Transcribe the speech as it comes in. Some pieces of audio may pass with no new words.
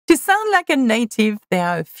To sound like a native, there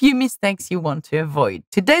are a few mistakes you want to avoid.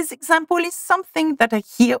 Today's example is something that I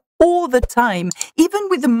hear all the time, even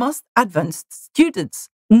with the most advanced students.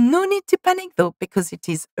 No need to panic though, because it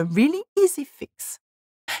is a really easy fix.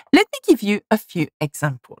 Let me give you a few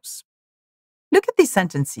examples. Look at these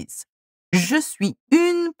sentences. Je suis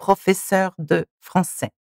une professeure de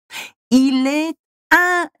français. Il est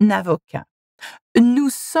un avocat. Nous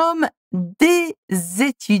sommes des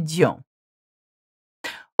étudiants.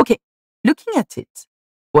 Okay, looking at it,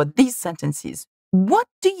 what these sentences, what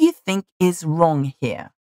do you think is wrong here?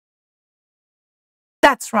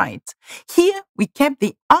 That's right. Here we kept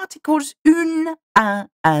the articles une, un,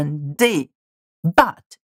 and des.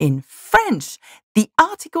 But in French, the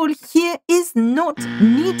article here is not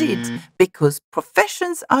needed because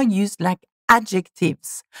professions are used like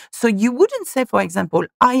adjectives. So you wouldn't say, for example,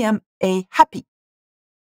 I am a happy.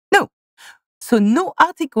 No. So no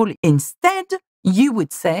article. Instead, you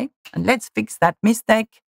would say, and let's fix that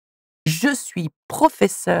mistake, je suis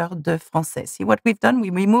professeur de français. See what we've done? We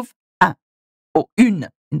remove un, or une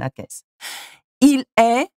in that case. Il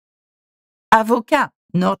est avocat,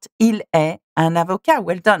 not il est un avocat.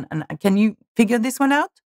 Well done. And can you figure this one out?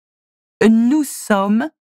 Nous sommes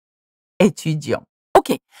étudiants.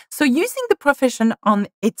 Okay, so using the profession on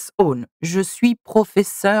its own, je suis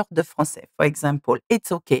professeur de français, for example,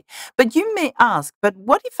 it's okay. But you may ask, but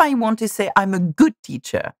what if I want to say I'm a good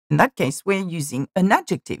teacher? In that case, we're using an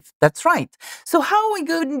adjective. That's right. So how are we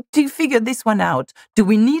going to figure this one out? Do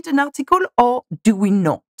we need an article or do we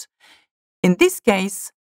not? In this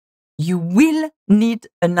case, you will need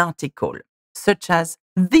an article, such as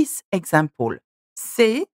this example.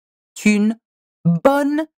 C'est une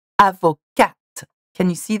bonne avocate. Can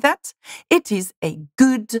you see that? It is a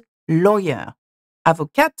good lawyer.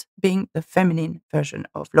 Avocat being the feminine version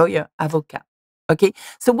of lawyer, avocat. Okay,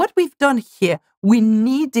 so what we've done here, we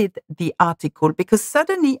needed the article because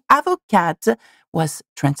suddenly avocat was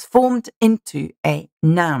transformed into a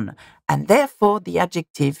noun. And therefore, the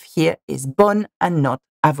adjective here is bonne and not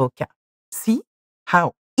avocat. See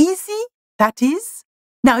how easy that is?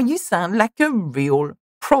 Now you sound like a real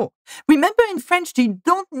pro. Remember, in French, you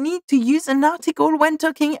don't need to use an article when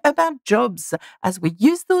talking about jobs, as we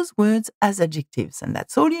use those words as adjectives, and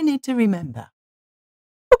that's all you need to remember.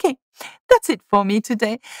 Okay, that's it for me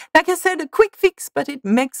today. Like I said, a quick fix, but it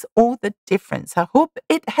makes all the difference. I hope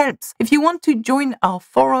it helps. If you want to join our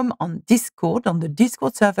forum on Discord, on the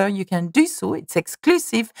Discord server, you can do so. It's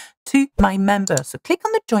exclusive to my members. So click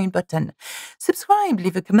on the join button, subscribe,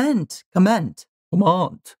 leave a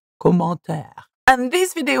commentaire. And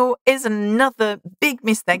this video is another big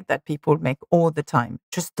mistake that people make all the time.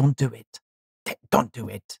 Just don't do it. Don't do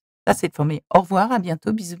it. That's it for me. Au revoir, à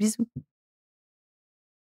bientôt. Bisous, bisous.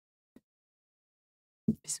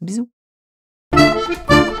 Bisous, bisous.